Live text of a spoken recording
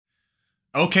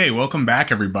Okay, welcome back,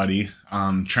 everybody.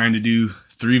 Trying to do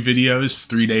 3 videos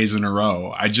 3 days in a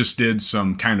row. I just did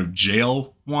some kind of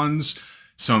jail ones,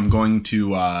 so I'm going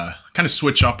to kind of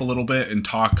switch up a little bit and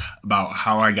talk about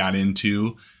how I got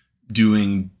into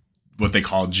doing what they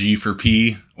call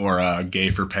G4P or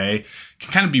Gay4Pay. It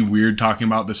can kind of be weird talking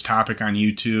about this topic on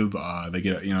YouTube. They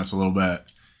get, it's a little bit,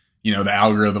 the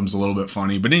algorithm's a little bit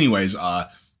funny. But anyways, to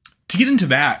get into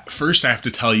that, first I have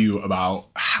to tell you about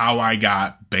how I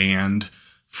got banned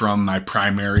from my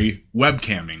primary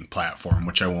webcamming platform,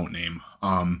 which I won't name.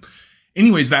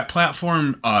 Anyways, that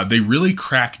platform, they really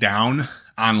crack down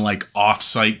on like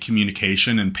off-site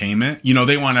communication and payment.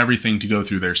 They want everything to go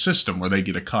through their system where they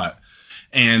get a cut.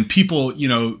 And people,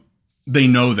 they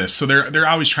know this. So they're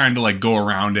always trying to like go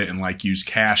around it and like use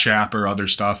Cashapp or other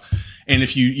stuff. And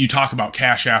if you talk about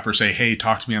Cashapp or say, hey,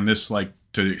 talk to me on this, like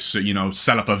to,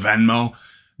 set up a Venmo,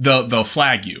 they'll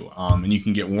flag you, and you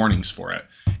can get warnings for it.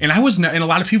 And and a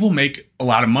lot of people make a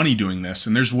lot of money doing this,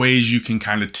 and there's ways you can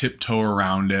kind of tiptoe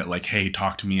around it, like, hey,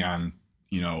 talk to me on,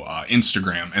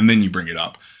 Instagram, and then you bring it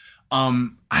up.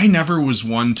 I never was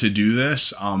one to do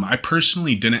this. I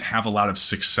personally didn't have a lot of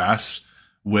success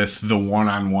with the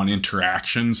one-on-one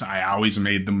interactions. I always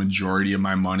made the majority of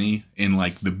my money in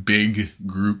like the big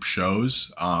group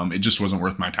shows. It just wasn't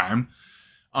worth my time.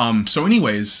 So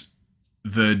anyways,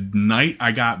 the night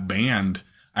I got banned,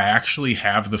 I actually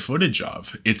have the footage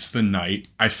of. It's the night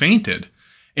I fainted.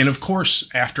 And of course,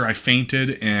 after I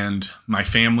fainted and my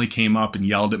family came up and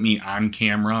yelled at me on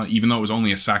camera, even though it was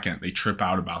only a second, they trip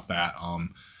out about that.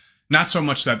 Not so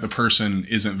much that the person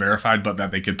isn't verified, but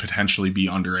that they could potentially be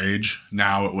underage.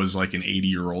 Now it was like an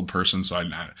 80-year-old person. So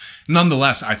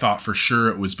nonetheless, I thought for sure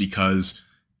it was because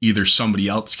either somebody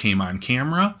else came on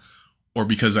camera or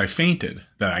because I fainted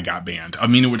that I got banned. I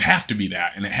mean, it would have to be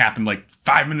that. And it happened like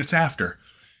 5 minutes after.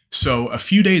 So a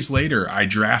few days later, I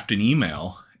draft an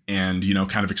email and,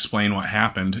 kind of explain what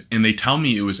happened. And they tell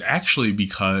me it was actually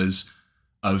because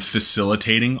of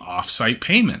facilitating offsite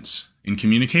payments in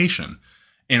communication.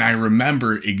 And I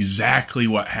remember exactly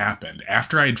what happened.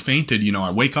 After I had fainted,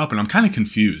 I wake up and I'm kind of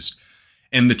confused.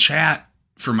 And the chat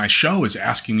for my show is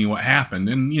asking me what happened.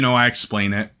 And, I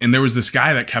explain it. And there was this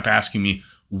guy that kept asking me,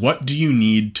 what do you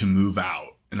need to move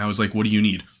out? And I was like, what do you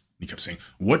need? He kept saying,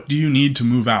 what do you need to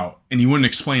move out? And he wouldn't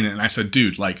explain it. And I said,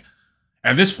 dude, like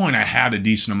at this point I had a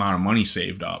decent amount of money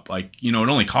saved up. Like, it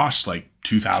only costs like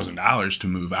 $2,000 to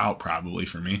move out probably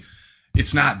for me.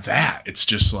 It's not that. It's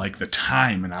just like the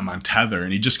time and I'm on Tether.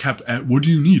 And he just kept, what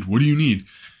do you need? What do you need?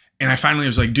 And I finally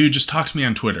was like, dude, just talk to me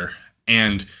on Twitter.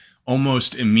 And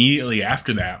almost immediately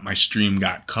after that, my stream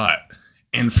got cut.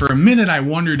 And for a minute, I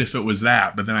wondered if it was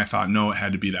that, but then I thought, no, it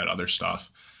had to be that other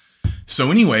stuff. So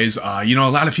anyways, a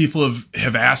lot of people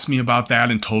have asked me about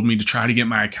that and told me to try to get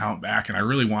my account back. And I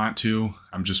really want to.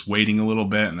 I'm just waiting a little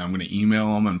bit and I'm going to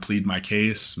email them and plead my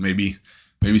case. Maybe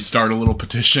start a little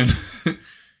petition.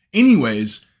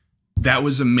 Anyways, that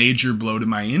was a major blow to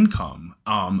my income.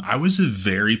 I was a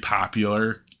very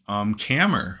popular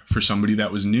cammer for somebody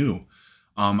that was new.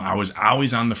 I was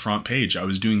always on the front page. I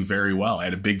was doing very well. I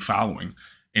had a big following.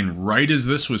 And right as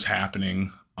this was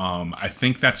happening, I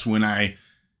think that's when I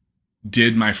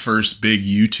did my first big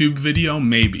YouTube video,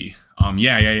 maybe.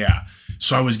 Yeah.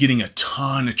 So I was getting a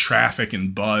ton of traffic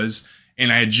and buzz,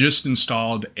 and I had just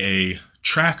installed a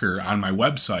tracker on my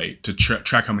website to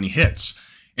track how many hits.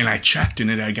 And I checked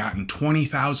and it had gotten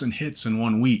 20,000 hits in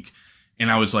 1 week. And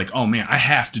I was like, oh man, I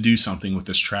have to do something with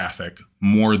this traffic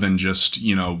more than just,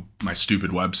 my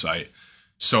stupid website.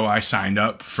 So I signed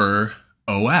up for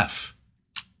OF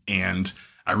and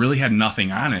I really had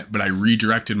nothing on it, but I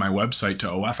redirected my website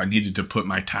to OF. I needed to put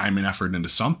my time and effort into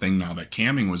something now that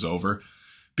camming was over,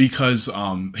 because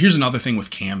here's another thing with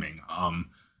camming.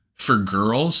 For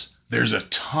girls, there's a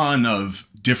ton of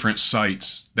different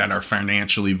sites that are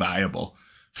financially viable.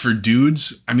 For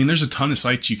dudes, there's a ton of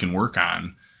sites you can work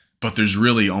on, but there's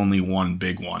really only one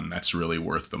big one that's really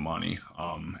worth the money,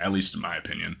 at least in my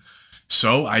opinion.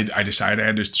 So I decided I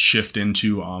had to shift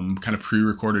into kind of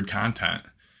pre-recorded content.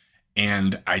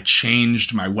 And I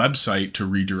changed my website to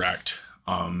redirect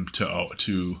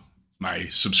to my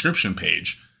subscription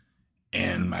page.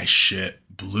 And my shit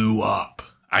blew up.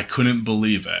 I couldn't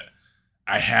believe it.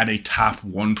 I had a top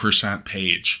 1%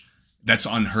 page. That's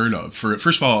unheard of.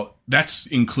 First of all, that's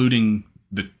including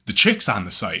the chicks on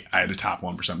the site. I had a top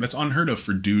 1%. That's unheard of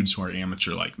for dudes who are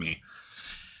amateur like me.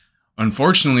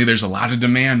 Unfortunately, there's a lot of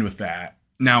demand with that.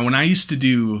 Now, when I used to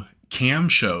do cam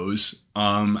shows,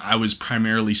 I was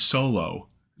primarily solo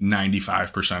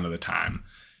 95% of the time.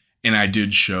 And I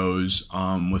did shows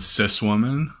with cis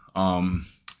women,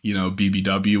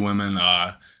 BBW women,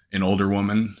 an older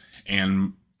woman.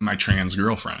 And my trans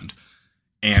girlfriend.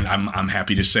 And I'm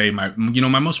happy to say my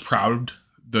most proud,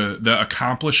 the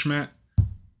accomplishment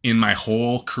in my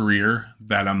whole career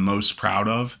that I'm most proud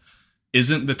of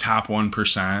isn't the top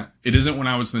 1%. It isn't when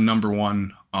I was the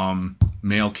 #1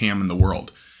 male cam in the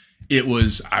world.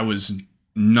 I was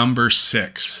number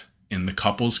 6 in the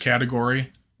couples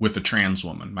category with a trans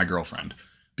woman, my girlfriend,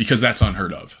 because that's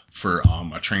unheard of for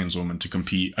a trans woman to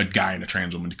compete, a guy and a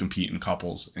trans woman to compete in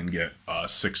couples and get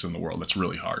 6 in the world. That's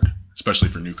really hard, especially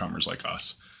for newcomers like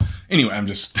us. Anyway, I'm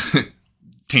just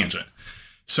tangent.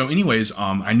 So anyways,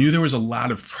 I knew there was a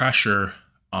lot of pressure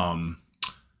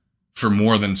for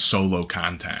more than solo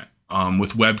content.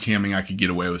 With webcamming, I could get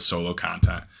away with solo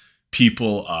content.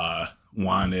 People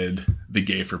wanted the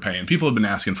Gay4Pay, and people have been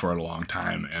asking for it a long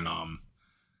time. And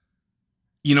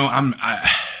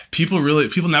people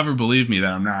never believe me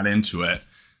that I'm not into it,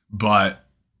 but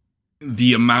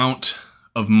the amount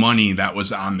of money that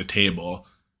was on the table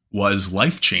was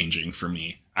life-changing for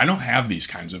me. I don't have these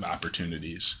kinds of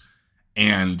opportunities,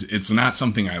 and it's not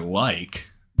something I like,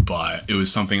 but it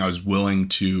was something I was willing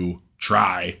to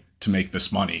try to make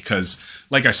this money. Because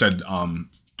like I said, I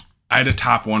had a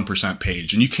top 1%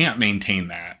 page, and you can't maintain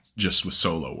that just with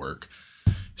solo work.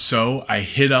 So I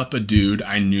hit up a dude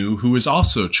I knew who was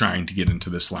also trying to get into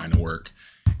this line of work.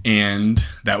 And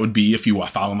that would be, if you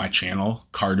follow my channel,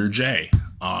 Carter J.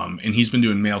 And he's been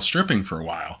doing male stripping for a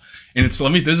while. And this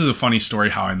is a funny story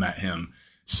how I met him.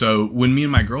 So when me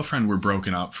and my girlfriend were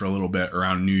broken up for a little bit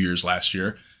around New Year's last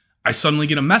year, I suddenly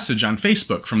get a message on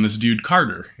Facebook from this dude,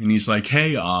 Carter. And he's like,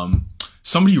 hey,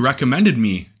 somebody recommended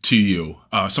me to you.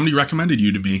 Somebody recommended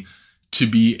you to me to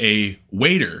be a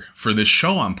waiter for this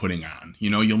show I'm putting on.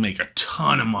 You'll make a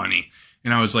ton of money.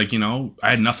 And I was like, I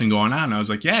had nothing going on. I was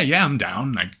like, yeah, I'm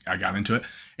down. I got into it.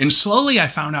 And slowly I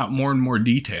found out more and more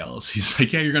details. He's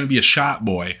like, yeah, you're going to be a shop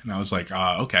boy. And I was like,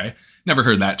 okay. Never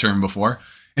heard that term before.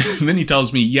 And then he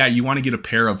tells me, yeah, you want to get a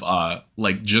pair of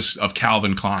just of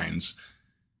Calvin Klein's.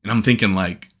 And I'm thinking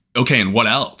like, okay, and what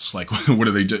else? Like, what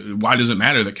do they do? Why does it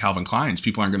matter that Calvin Klein's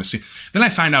people aren't going to see? Then I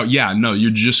find out, yeah, no,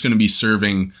 you're just going to be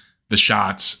serving the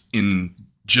shots in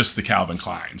just the Calvin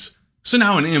Klein's. So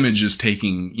now an image is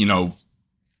taking,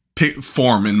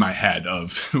 form in my head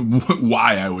of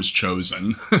why I was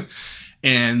chosen.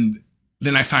 And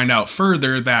then I find out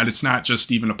further that it's not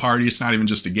just even a party. It's not even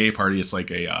just a gay party. It's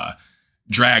like a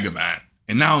drag event.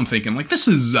 And now I'm thinking, like, this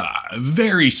is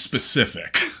very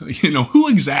specific. Who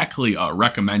exactly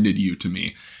recommended you to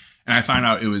me? And I find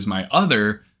out it was my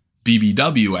other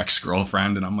BBW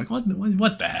ex-girlfriend. And I'm like, what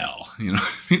the hell?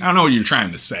 I don't know what you're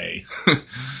trying to say.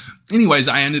 Anyways,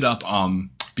 I ended up,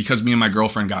 because me and my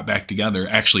girlfriend got back together,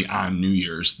 actually on New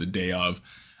Year's, the day of,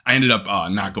 I ended up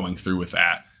not going through with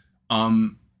that.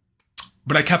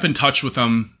 But I kept in touch with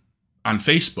him on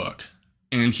Facebook.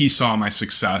 And he saw my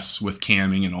success with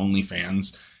camming and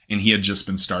OnlyFans, and he had just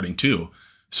been starting too.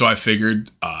 So I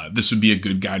figured this would be a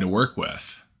good guy to work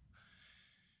with.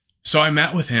 So I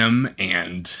met with him,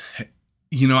 and,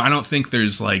 I don't think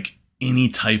there's like any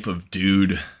type of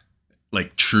dude,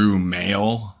 like true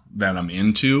male, that I'm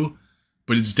into,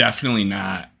 but it's definitely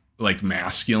not like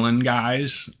masculine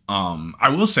guys. I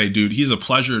will say, dude, he's a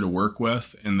pleasure to work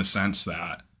with in the sense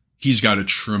that he's got a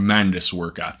tremendous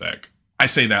work ethic. I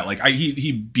say that like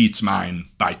he beats mine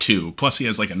by 2. Plus he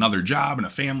has like another job and a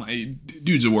family.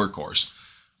 Dude's a workhorse.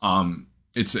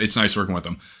 It's nice working with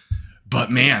him.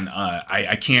 But man,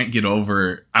 I can't get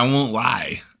over, I won't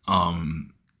lie.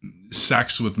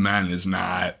 Sex with men it's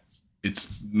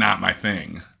not my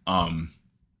thing.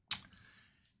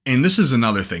 And this is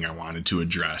another thing I wanted to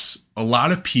address. A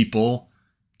lot of people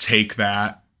take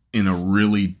that in a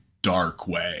really dark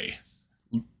way.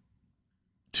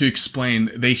 To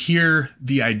explain, they hear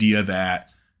the idea that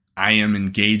I am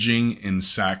engaging in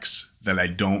sex that I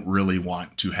don't really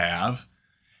want to have.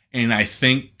 And I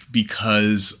think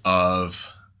because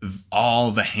of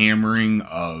all the hammering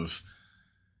of,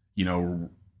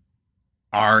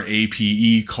 our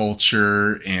APE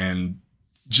culture and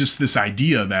just this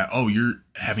idea that, oh, you're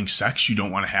having sex you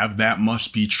don't want to have, that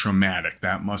must be traumatic.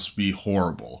 That must be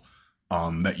horrible.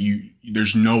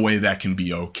 There's no way that can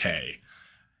be okay.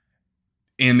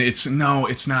 And it's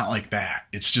not like that.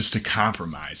 It's just a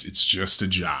compromise. It's just a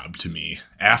job to me.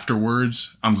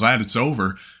 Afterwards, I'm glad it's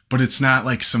over, but it's not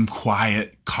like some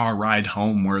quiet car ride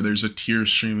home where there's a tear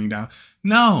streaming down.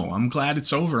 No, I'm glad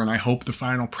it's over, and I hope the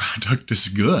final product is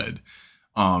good.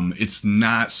 It's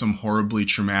not some horribly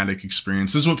traumatic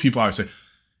experience. This is what people always say.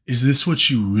 Is this what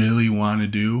you really want to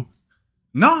do?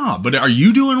 Nah, but are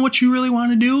you doing what you really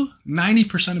want to do?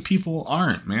 90% of people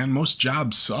aren't, man. Most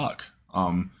jobs suck.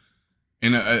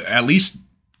 And at least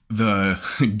the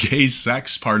gay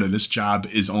sex part of this job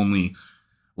is only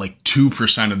like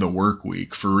 2% of the work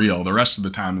week, for real. The rest of the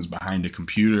time is behind a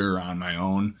computer on my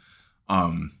own.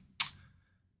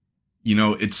 You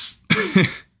know, it's,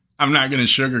 I'm not going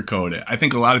to sugarcoat it. I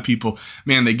think a lot of people,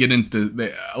 man, they get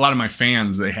into, a lot of my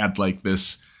fans, they had like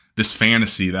this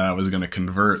fantasy that I was going to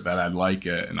convert, that I'd like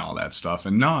it and all that stuff.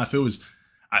 And no, if it was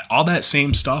all that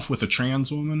same stuff with a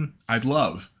trans woman, I'd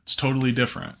love. It's totally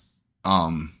different.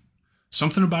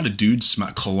 Something about a dude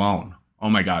smell, cologne. Oh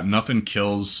my God, nothing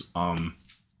kills,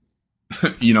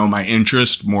 you know, my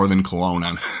interest more than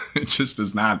cologne. It just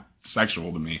is not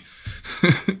sexual to me.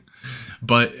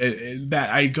 But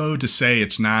that I go to say,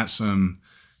 it's not some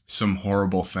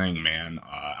horrible thing, man.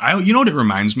 You know what it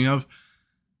reminds me of?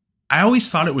 I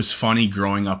always thought it was funny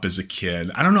growing up as a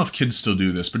kid. I don't know if kids still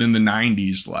do this, but in the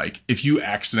 90s, like if you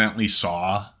accidentally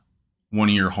saw one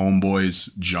of your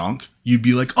homeboys' junk, you'd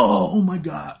be like, oh my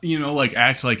God, you know, like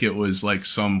act like it was like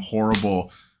some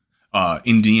horrible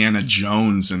Indiana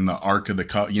Jones in the Ark of the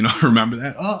Covenant, you know, remember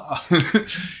that? Oh.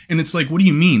 And it's like, what do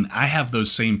you mean? I have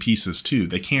those same pieces too.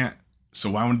 They can't, so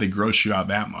why would they gross you out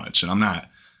that much? And I'm not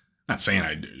saying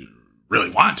I really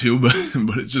want to, but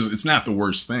it's not the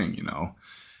worst thing, you know?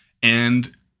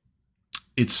 And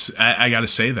I got to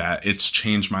say that it's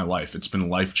changed my life. It's been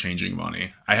life-changing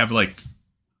money. I have like,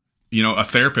 you know, a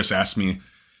therapist asked me,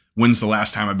 when's the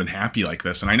last time I've been happy like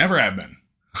this? And I never have been.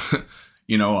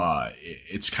 You know,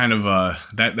 it's kind of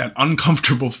that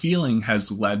uncomfortable feeling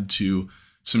has led to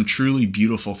some truly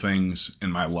beautiful things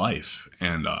in my life.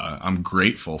 And I'm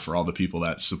grateful for all the people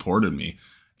that supported me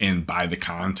and buy the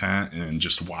content and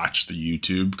just watch the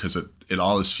YouTube, because it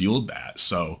all has fueled that.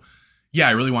 So yeah,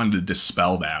 I really wanted to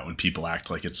dispel that when people act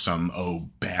like it's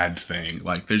some, bad thing.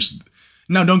 Like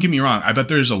no, don't get me wrong. I bet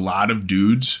there's a lot of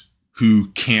dudes who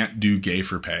can't do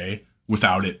Gay4Pay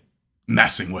without it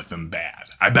messing with them bad.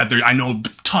 I know a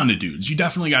ton of dudes. You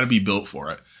definitely got to be built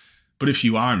for it. But if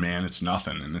you are, man, it's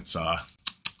nothing. And it's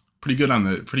pretty good on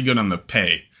the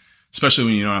pay, especially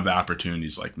when you don't have the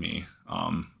opportunities like me.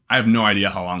 I have no idea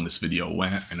how long this video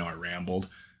went. I know I rambled.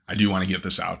 I do want to get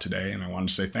this out today, and I want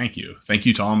to say thank you. Thank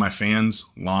you to all my fans,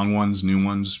 long ones, new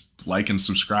ones. Like and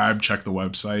subscribe, check the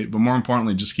website. But more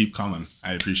importantly, just keep coming.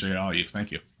 I appreciate all of you.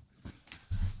 Thank you.